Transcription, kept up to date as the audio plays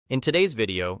In today's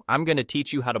video, I'm going to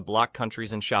teach you how to block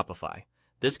countries in Shopify.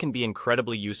 This can be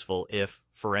incredibly useful if,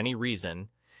 for any reason,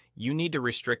 you need to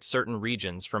restrict certain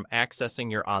regions from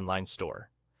accessing your online store.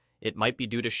 It might be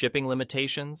due to shipping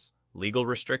limitations, legal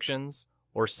restrictions,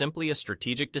 or simply a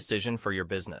strategic decision for your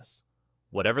business.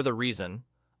 Whatever the reason,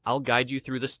 I'll guide you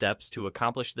through the steps to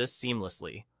accomplish this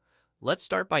seamlessly. Let's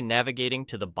start by navigating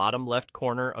to the bottom left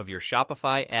corner of your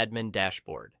Shopify admin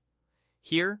dashboard.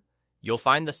 Here, you'll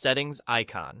find the settings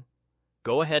icon.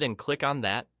 Go ahead and click on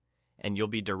that, and you'll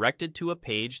be directed to a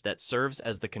page that serves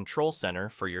as the control center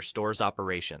for your store's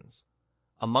operations.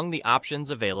 Among the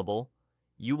options available,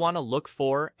 you want to look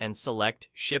for and select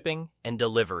Shipping and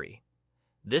Delivery.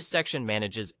 This section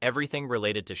manages everything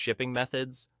related to shipping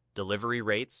methods, delivery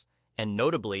rates, and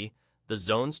notably, the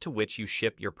zones to which you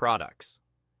ship your products.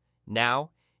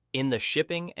 Now, in the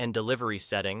Shipping and Delivery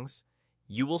settings,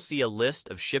 you will see a list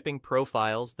of shipping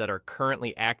profiles that are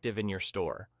currently active in your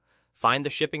store. Find the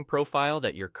shipping profile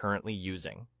that you're currently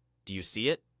using. Do you see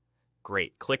it?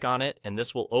 Great, click on it and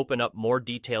this will open up more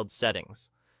detailed settings.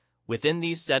 Within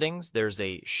these settings, there's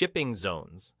a Shipping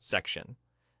Zones section.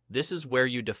 This is where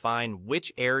you define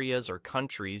which areas or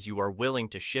countries you are willing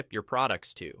to ship your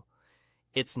products to.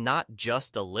 It's not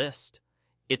just a list.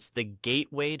 It's the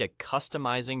gateway to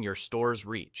customizing your store's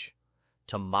reach.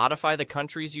 To modify the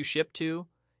countries you ship to,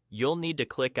 you'll need to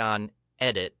click on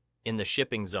Edit in the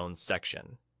Shipping Zones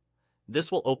section.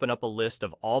 This will open up a list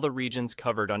of all the regions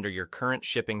covered under your current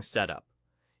shipping setup.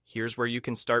 Here's where you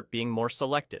can start being more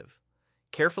selective.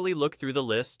 Carefully look through the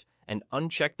list and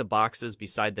uncheck the boxes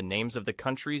beside the names of the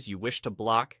countries you wish to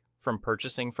block from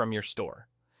purchasing from your store.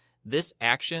 This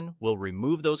action will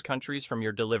remove those countries from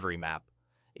your delivery map,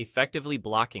 effectively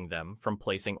blocking them from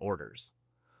placing orders.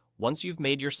 Once you've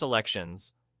made your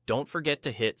selections, don't forget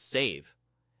to hit Save.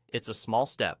 It's a small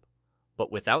step,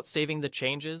 but without saving the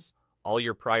changes, all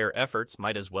your prior efforts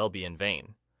might as well be in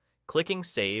vain. Clicking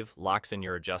Save locks in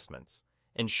your adjustments,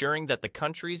 ensuring that the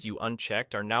countries you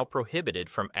unchecked are now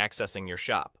prohibited from accessing your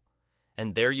shop.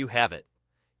 And there you have it.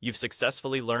 You've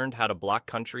successfully learned how to block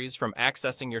countries from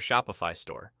accessing your Shopify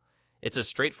store. It's as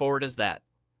straightforward as that.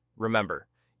 Remember,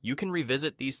 you can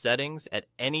revisit these settings at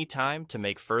any time to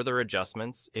make further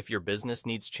adjustments if your business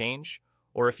needs change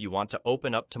or if you want to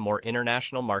open up to more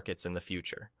international markets in the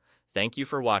future. Thank you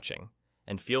for watching,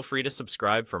 and feel free to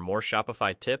subscribe for more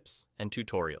Shopify tips and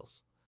tutorials.